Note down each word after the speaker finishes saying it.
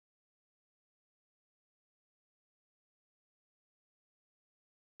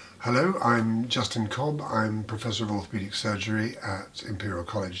Hello, I'm Justin Cobb. I'm Professor of Orthopaedic Surgery at Imperial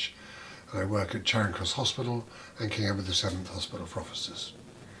College and I work at Charing Cross Hospital and King Edward VII Hospital for Officers.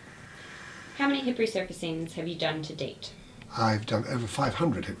 How many hip resurfacings have you done to date? I've done over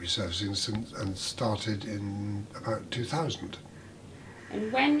 500 hip resurfacings and started in about 2000.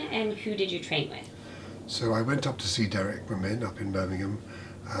 And when and who did you train with? So I went up to see Derrick Boom up in Birmingham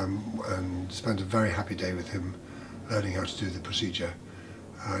and spent a very happy day with him learning how to do the procedure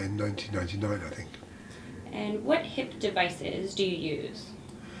in 1999, I think. And what hip devices do you use?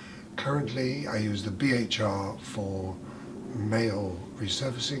 Currently I use the BHR for male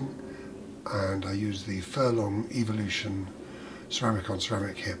resurfacing and I use the Furlong Evolution ceramic on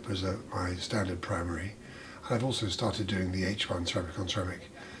ceramic hip as my standard primary. And I've also started doing the H1 ceramic on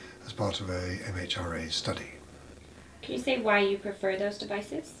ceramic as part of a MHRA study. Can you say why you prefer those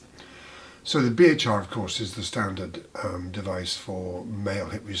devices? So the BHR, of course, is the standard device for male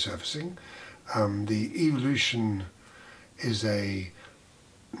hip resurfacing. The Evolution is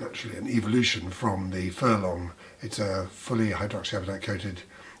naturally an evolution from the Furlong. It's a fully hydroxyapatite coated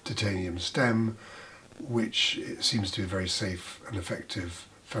titanium stem, which seems to be a very safe and effective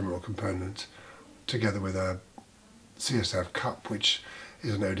femoral component, together with a CSF cup, which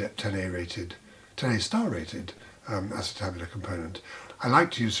is an ODEP 10A star rated acetabular component. I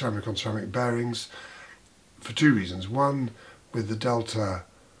like to use ceramic on ceramic bearings for two reasons. One, with the Delta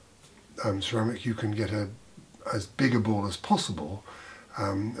ceramic you can get as big a ball as possible,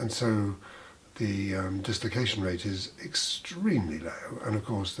 and so the dislocation rate is extremely low, and of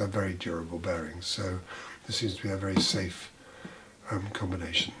course they're very durable bearings, so this seems to be a very safe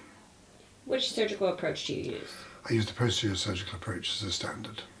combination. Which surgical approach do you use? I use the posterior surgical approach as a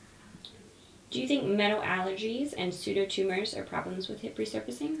standard. Do you think metal allergies and pseudotumors are problems with hip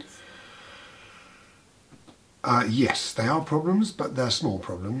resurfacings? Yes, they are problems, but they're small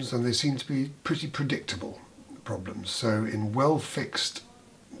problems and they seem to be pretty predictable problems. So in well-fixed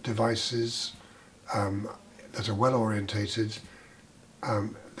devices that are well orientated,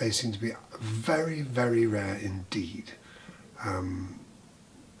 they seem to be very, very rare indeed.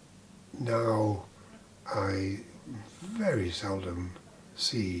 Now I very seldom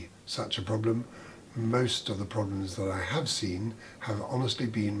see such a problem. Most of the problems that I have seen have honestly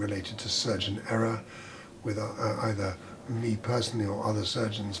been related to surgeon error, with either me personally or other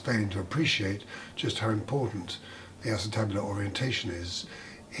surgeons failing to appreciate just how important the acetabular orientation is,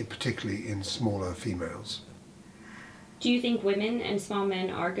 particularly in smaller females. Do you think women and small men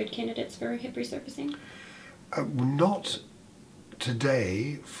are good candidates for hip resurfacing? Not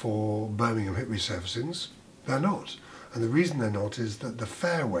today for Birmingham hip resurfacings. They're not. And the reason they're not is that the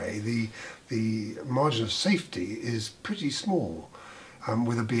fairway, the margin of safety is pretty small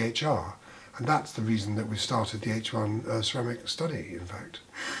with a BHR. And that's the reason that we started the H1 ceramic study, in fact.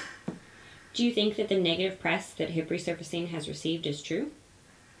 Do you think that the negative press that hip resurfacing has received is true?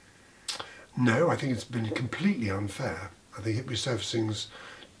 No, I think it's been completely unfair. I think hip resurfacing's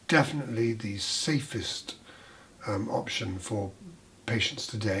definitely the safest option for patients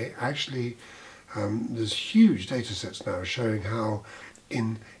today. Actually, there's huge data sets now showing how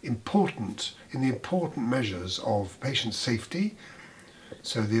in the important measures of patient safety,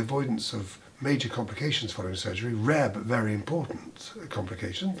 so the avoidance of major complications following surgery, rare but very important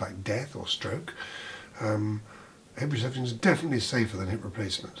complications like death or stroke, hip resurfacing is definitely safer than hip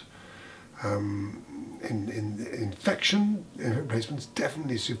replacement. In infection, hip replacement is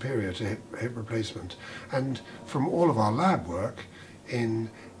definitely superior to hip replacement. And from all of our lab work, in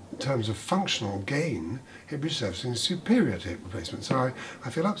terms of functional gain, hip resurfacing is superior to hip replacement. So I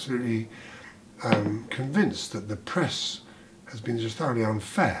feel absolutely convinced that the press has been just thoroughly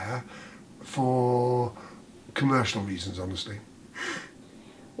unfair for commercial reasons, honestly.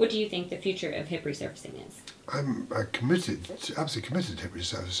 What do you think the future of hip resurfacing is? I'm absolutely committed to hip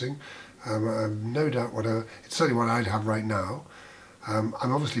resurfacing. I've no doubt it's certainly what I'd have right now. I'm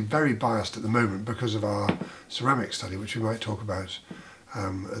obviously very biased at the moment because of our ceramic study, which we might talk about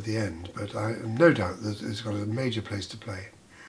at the end, but I have no doubt that it's got a major place to play.